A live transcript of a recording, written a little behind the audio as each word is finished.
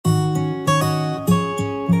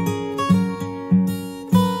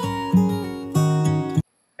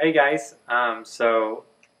Hey guys, so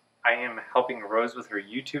I am helping Rose with her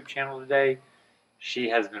YouTube channel today. She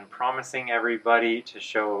has been promising everybody to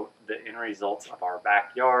show the end results of our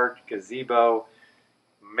backyard gazebo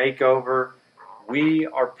makeover. We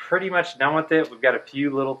are pretty much done with it. We've got a few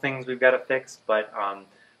little things we've got to fix, but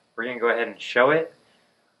we're going to go ahead and show it.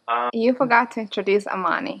 You forgot to introduce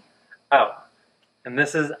Amani. Oh, and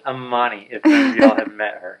this is Amani, if none of y'all have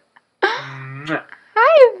met her.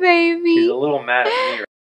 Hi, baby. She's a little mad at me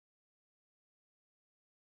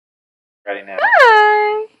right now.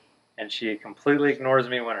 Hi. And she completely ignores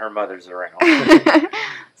me when her mother's around.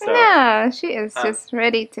 No, she is just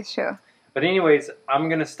ready to show. But anyways, I'm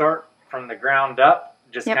going to start from the ground up,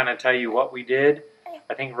 just kind of tell you what we did.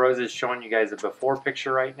 I think Rose is showing you guys a before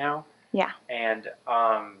picture right now. Yeah. And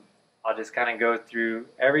I'll just kind of go through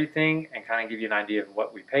everything and kind of give you an idea of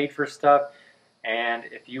what we paid for stuff. And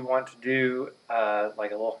if you want to do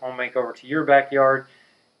like a little home makeover to your backyard,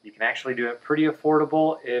 you can actually do it pretty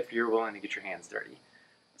affordable if you're willing to get your hands dirty.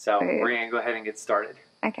 So we're going to go ahead and get started.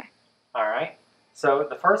 Okay. All right. So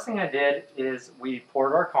the first thing I did is we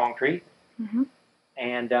poured our concrete.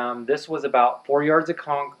 And this was about 5 yards of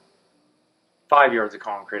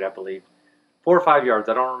concrete, I believe. 4 or 5 yards,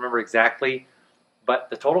 I don't remember exactly. But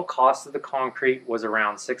the total cost of the concrete was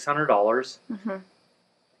around $600.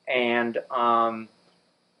 And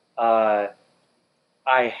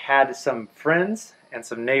I had some friends and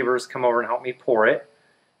some neighbors come over and help me pour it.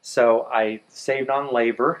 So I saved on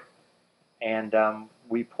labor, and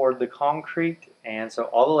we poured the concrete, and so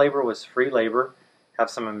all the labor was free labor. Have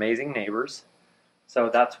some amazing neighbors. So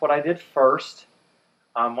that's what I did first.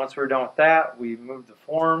 Once we were done with that, we moved the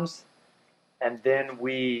forms, and then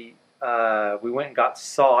we went and got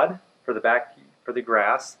sod for the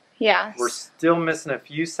grass. Yes. We're still missing a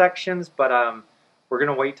few sections, but we're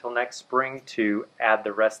gonna wait till next spring to add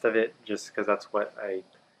the rest of it, just because that's what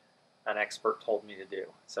an expert told me to do.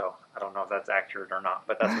 So I don't know if that's accurate or not,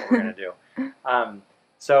 but that's what we're gonna do.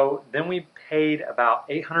 So then we paid about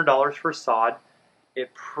 $800 for sod.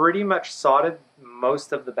 It pretty much sodded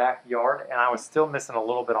most of the backyard, and I was still missing a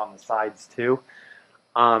little bit on the sides too.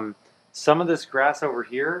 Some of this grass over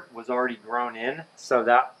here was already grown in, so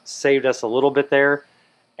that saved us a little bit there.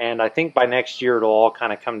 And I think by next year it'll all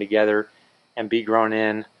kind of come together and be grown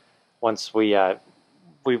in once we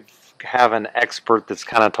have an expert that's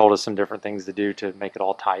kind of told us some different things to do to make it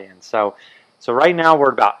all tie in. So right now we're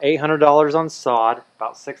at about $800 on sod,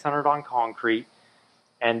 about $600 on concrete.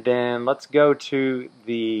 And then let's go to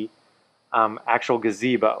the actual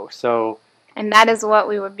gazebo. And that is what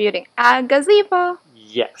we were building, a gazebo.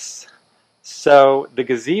 Yes. So the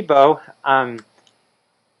gazebo,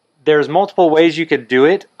 there's multiple ways you could do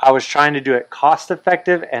it. I was trying to do it cost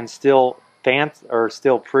effective and still fancy or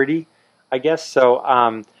still pretty, I guess. So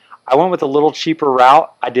I went with a little cheaper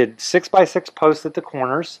route. I did 6x6 posts at the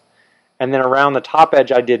corners, and then around the top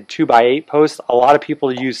edge I did 2x8 posts. A lot of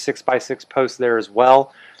people use 6x6 posts there as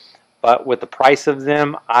well, but with the price of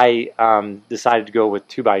them, I decided to go with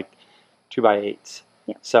 2x8s.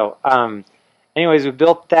 Yeah. So anyways, we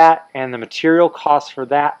built that, and the material cost for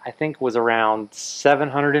that I think was around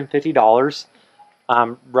 $750,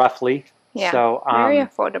 roughly. Yeah. So very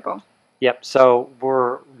affordable. Yep. So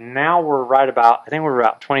we're right about, I think we're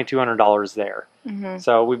about $2,200 there.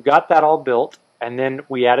 So we've got that all built, and then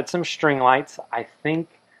we added some string lights. I think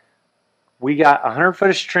we got 100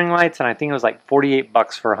 foot of string lights, and I think it was like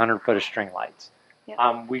 $48 for 100 foot of string lights.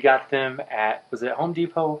 Yep. We got them at, was it Home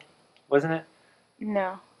Depot? Wasn't it?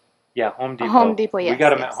 No. Yeah, Home Depot. Home Depot, yes. We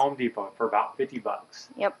got them at Home Depot for about $50.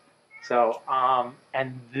 Yep. So,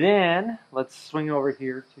 and then let's swing over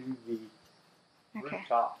here to the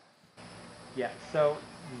rooftop. Yeah, so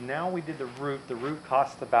now we did the roof. The roof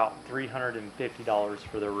cost about $350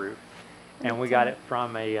 for the roof. And we got it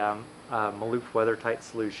from a Maloof Weathertight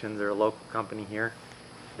Solutions. They're a local company here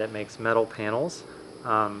that makes metal panels.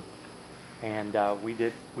 And we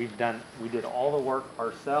did all the work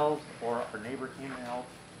ourselves, or our neighbor came and helped,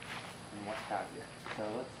 and what have you. So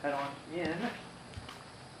let's head on in, and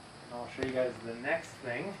I'll show you guys the next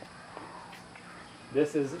thing.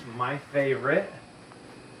 This is my favorite.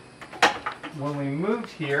 When we moved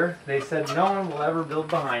here, they said no one will ever build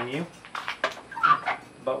behind you.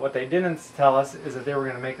 But what they didn't tell us is that they were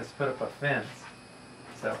going to make us put up a fence.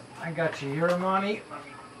 So I got you here, Amani.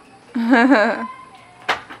 I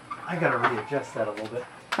got to readjust that a little bit.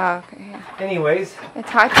 Oh, okay. Yeah. Anyways, it's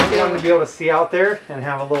hard to do. I wanted to be able to see out there and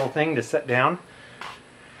have a little thing to sit down.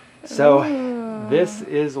 So this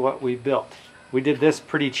is what we built. We did this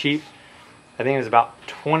pretty cheap. I think it was about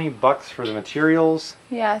 $20 for the materials.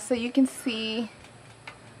 Yeah, so you can see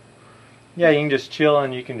Yeah, you can just chill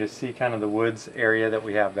and you can just see kind of the woods area that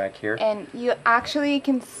we have back here. And you actually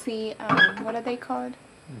can see, what are they called?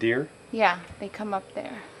 Deer? Yeah, they come up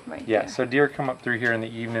there, right Yeah, there. so deer come up through here in the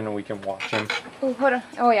evening and we can watch them. Oh, hold on.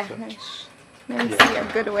 Oh, yeah. So, let me see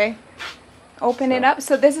a good way. Open it up.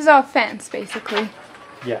 So this is our fence, basically.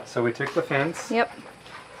 Yeah, so we took the fence. Yep.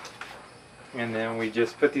 And then we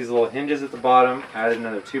just put these little hinges at the bottom, added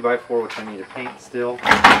another 2x4, which I need to paint still.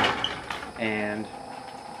 And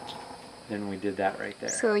then we did that right there.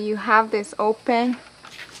 So you have this open,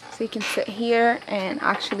 so you can sit here and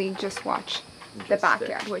actually just watch the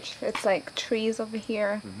backyard, which it's like trees over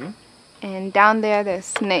here. And down there, there's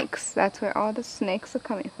snakes. That's where all the snakes are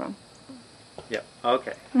coming from. Yep,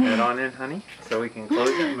 okay. Head on in, honey, so we can close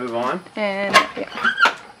it and move on. And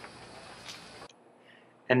yeah.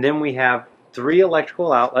 And then we have 3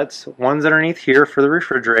 electrical outlets. One's underneath here for the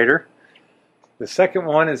refrigerator. The second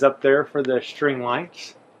one is up there for the string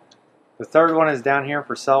lights. The third one is down here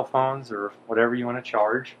for cell phones or whatever you want to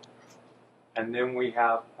charge. And then we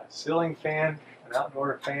have a ceiling fan, an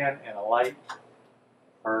outdoor fan, and a light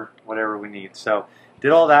for whatever we need. So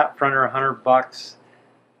did all that for under $100.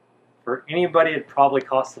 For anybody, it probably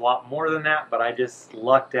cost a lot more than that, but I just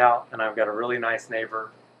lucked out, and I've got a really nice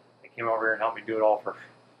neighbor that came over here and helped me do it all for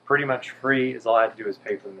pretty much free. All I had to do is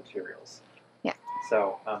pay for the materials. Yeah.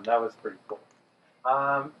 So that was pretty cool.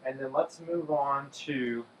 And then let's move on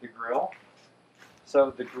to the grill.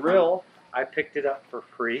 So the grill, I picked it up for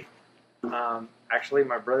free. Actually,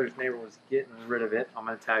 my brother's neighbor was getting rid of it. I'm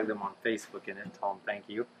going to tag them on Facebook in it and tell them thank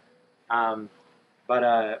you.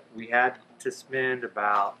 But we had to spend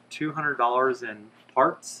about $200 in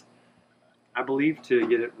parts, I believe, to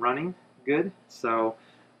get it running good. So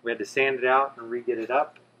we had to sand it out and re-get it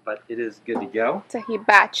up, but it is good to go. It's a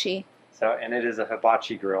hibachi. So, and it is a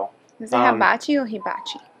hibachi grill. Is it hibachi or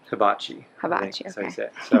hibachi? Hibachi. Hibachi, okay. So I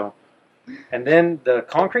said. So, and then the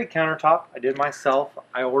concrete countertop, I did myself.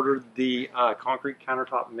 I ordered the concrete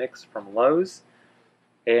countertop mix from Lowe's.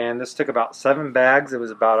 And this took about 7 bags. It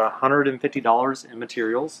was about $150 in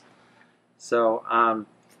materials. So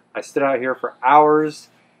I stood out here for hours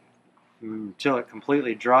until it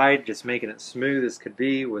completely dried, just making it smooth as could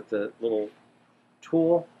be with the little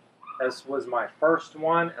tool. This was my first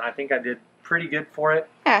one, and I think I did pretty good for it.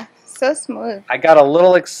 Yeah, so smooth. I got a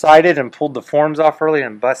little excited and pulled the forms off early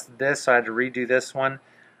and busted this, so I had to redo this one.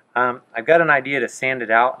 I've got an idea to sand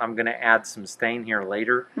it out. I'm going to add some stain here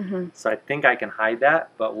later, so I think I can hide that,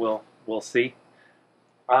 but we'll see.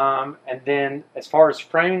 And then as far as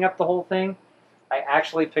framing up the whole thing, I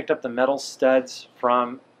actually picked up the metal studs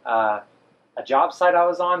from a job site I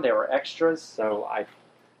was on. They were extras, so I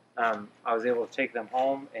was able to take them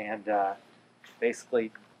home and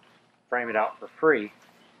basically frame it out for free.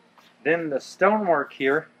 Then the stonework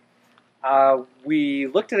here. We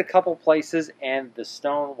looked at a couple places, and the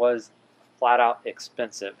stone was flat out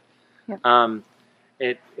expensive. Yep.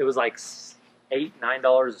 It was like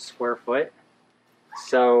 $8-9 a square foot.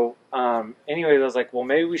 So anyway, I was like, well,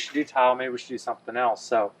 maybe we should do tile, maybe we should do something else.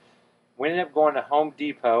 So we ended up going to Home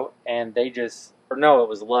Depot, and they just, or no, it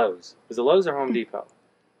was Lowe's. Was it Lowe's or Home Depot?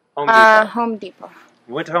 Home Depot. Home Depot.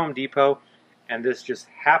 We went to Home Depot, and this just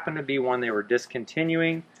happened to be one they were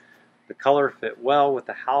discontinuing. The color fit well with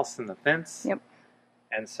the house and the fence. Yep.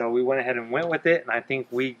 And so we went ahead and went with it, and I think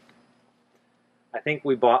we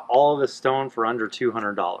bought all of the stone for under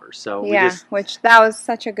 $200. So yeah, which that was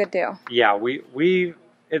such a good deal. Yeah,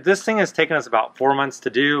 this thing has taken us about 4 months to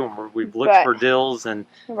do, and we've looked for deals and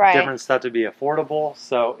different stuff to be affordable.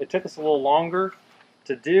 So it took us a little longer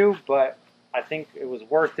to do, but I think it was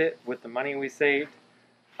worth it with the money we saved.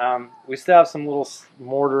 We still have some little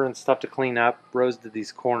mortar and stuff to clean up. Rose did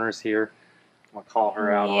these corners here. I'm gonna call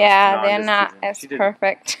her out. Yeah, they're not as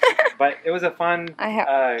perfect. But it was a fun.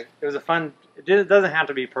 It doesn't have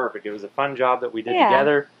to be perfect. It was a fun job that we did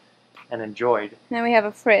together and enjoyed. Then we have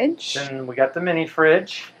a fridge. Then we got the mini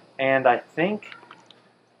fridge, and I think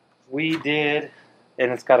we did,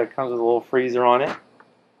 and it comes with a little freezer on it.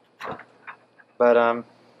 But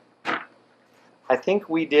I think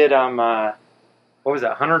we did what was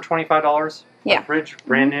that, $125 for the fridge,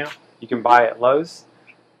 brand new. You can buy it at Lowe's.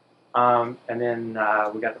 And then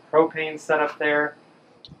we got the propane set up there.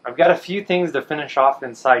 I've got a few things to finish off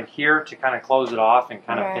inside here to kind of close it off and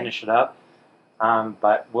kind of finish it up.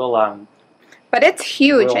 But we'll... but it's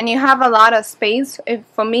huge, and you have a lot of space.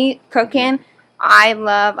 For me, cooking, I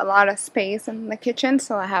love a lot of space in the kitchen.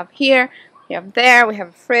 So I have here, we have there, we have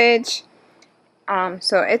a fridge.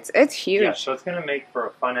 So it's huge. Yeah, so it's going to make for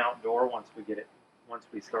a fun outdoor once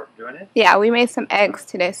we start doing it. Yeah, we made some eggs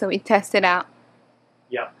today, so we tested out.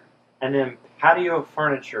 Yeah. And then patio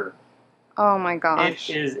furniture. Oh my gosh.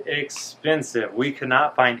 It is expensive. We could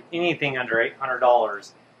not find anything under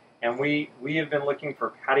 $800, and we have been looking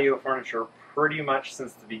for patio furniture pretty much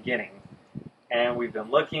since the beginning. And we've been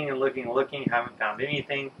looking and looking and looking, haven't found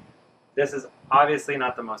anything. This is obviously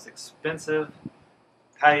not the most expensive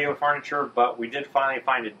patio furniture, but we did finally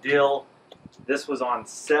find a deal. This was on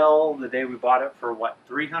sale the day we bought it for what,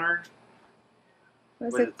 $300?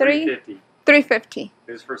 Was it it $350? $350.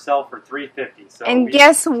 It was for sale for $350. So and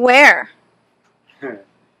guess where?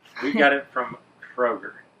 We got it from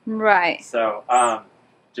Kroger. Right. So,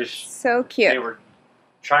 just so cute. They were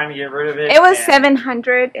trying to get rid of it. It was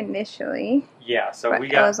 $700 initially. Yeah, so we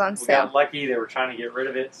was on sale. got lucky. They were trying to get rid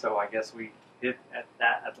of it, so I guess we hit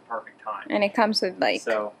that at the perfect time. And it comes with like.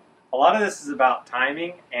 So a lot of this is about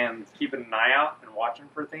timing and keeping an eye out and watching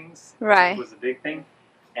for things. Right. Was a big thing,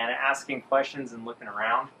 and asking questions and looking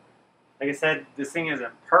around. Like I said, this thing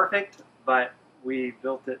isn't perfect, but we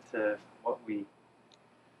built it to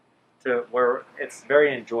where it's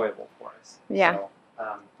very enjoyable for us. Yeah. So,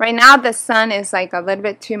 right now the sun is like a little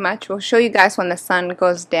bit too much. We'll show you guys when the sun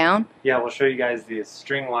goes down. Yeah, we'll show you guys the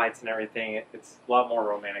string lights and everything. It's a lot more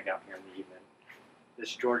romantic out here in the evening.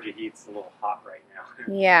 This Georgia heat's a little hot right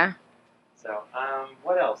now. Yeah. So,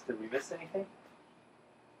 what else? Did we miss anything?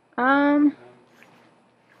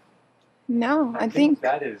 No, I think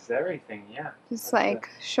that is everything, yeah. Just like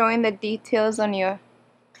showing the details on your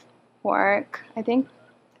work, I think.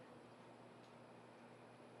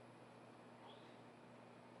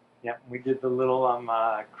 Yeah, we did the little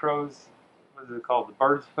crow's, what is it called, the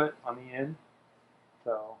bird's foot on the end.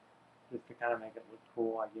 So, just to kind of make it look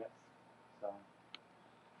cool, I guess. So,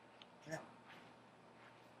 yeah.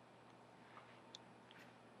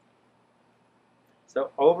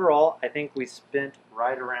 So overall, I think we spent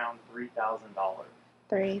right around $3,000.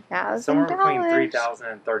 $3,000. Somewhere between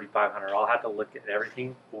 $3,000 and $3,500. I'll have to look at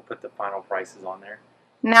everything. We'll put the final prices on there.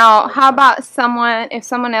 Now, how about if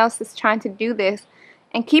someone else is trying to do this?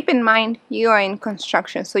 And keep in mind, you are in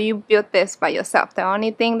construction, so you built this by yourself. The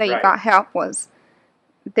only thing that you got help was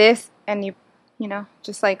this, and you know,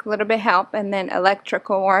 just like a little bit help, and then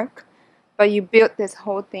electrical work. But you built this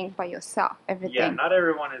whole thing by yourself, everything. Yeah, not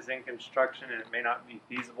everyone is in construction, and it may not be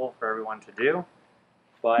feasible for everyone to do.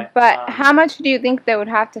 But how much do you think they would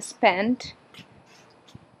have to spend?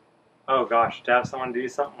 Oh gosh, to have someone do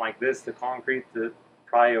something like this, the concrete,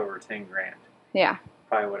 probably over 10 grand. Yeah.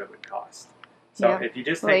 Probably what it would cost. So if you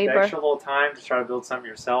just take the extra little time to try to build something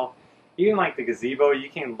yourself, even like the gazebo, you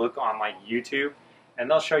can look on like YouTube, and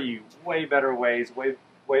they'll show you way better ways, way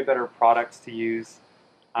better products to use.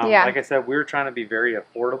 Like I said, we're trying to be very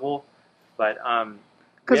affordable, but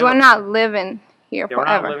because we're not living here forever.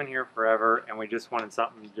 We're not living here forever, and we just wanted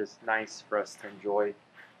something just nice for us to enjoy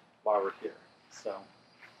while we're here. So.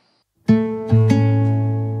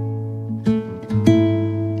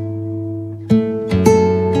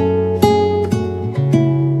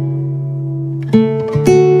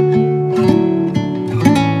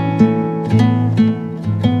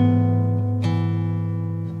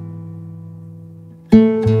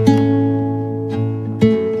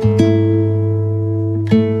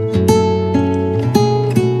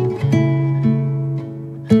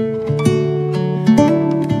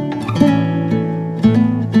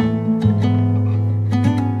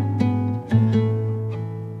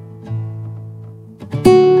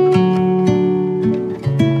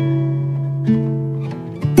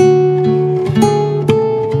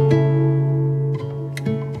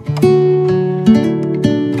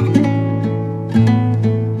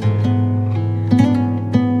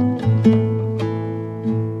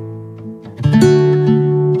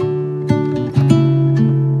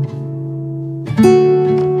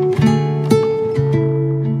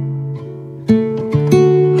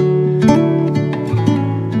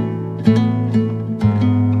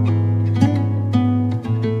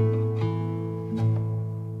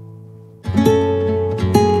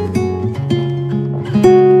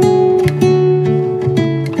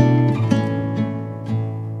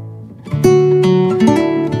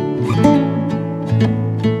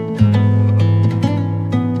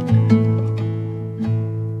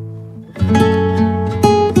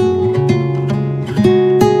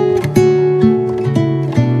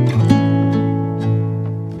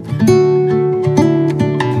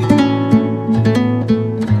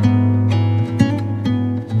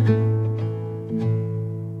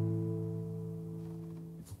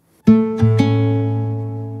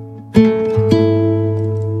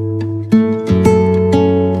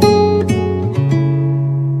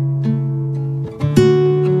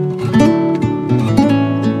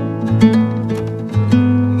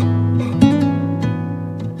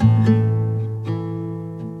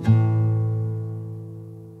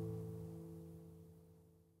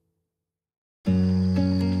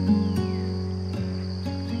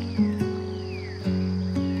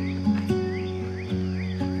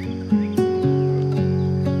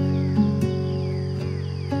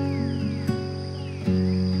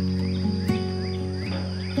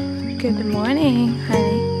 Good morning,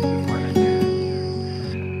 honey.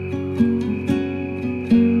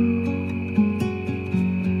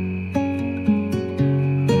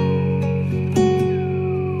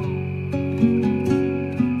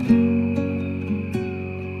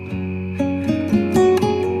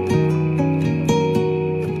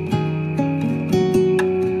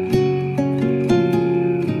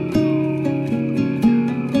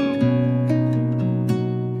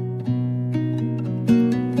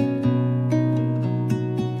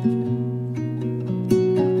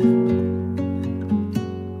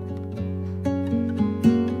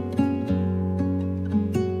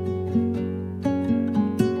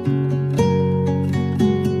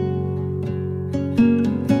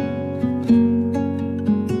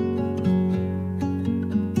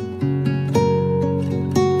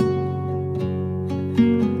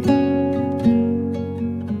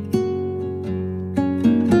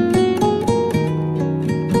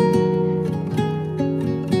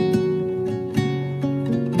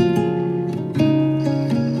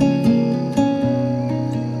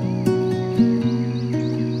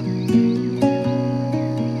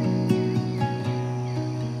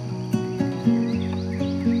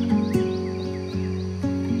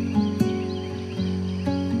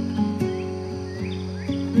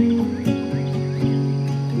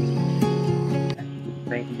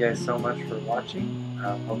 Thank you guys so much for watching.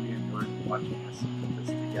 Hope you enjoyed watching us put this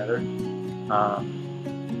together. I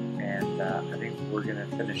think we're going to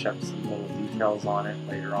finish up some little details on it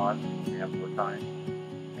later on when we have more time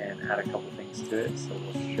and add a couple things to it. So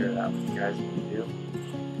we'll share that with you guys when we do.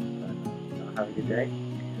 But, have a good day,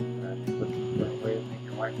 and keep looking for a way to make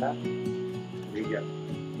your wife happy. There you go.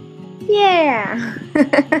 Yeah.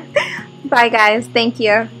 Bye, guys. Thank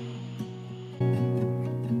you.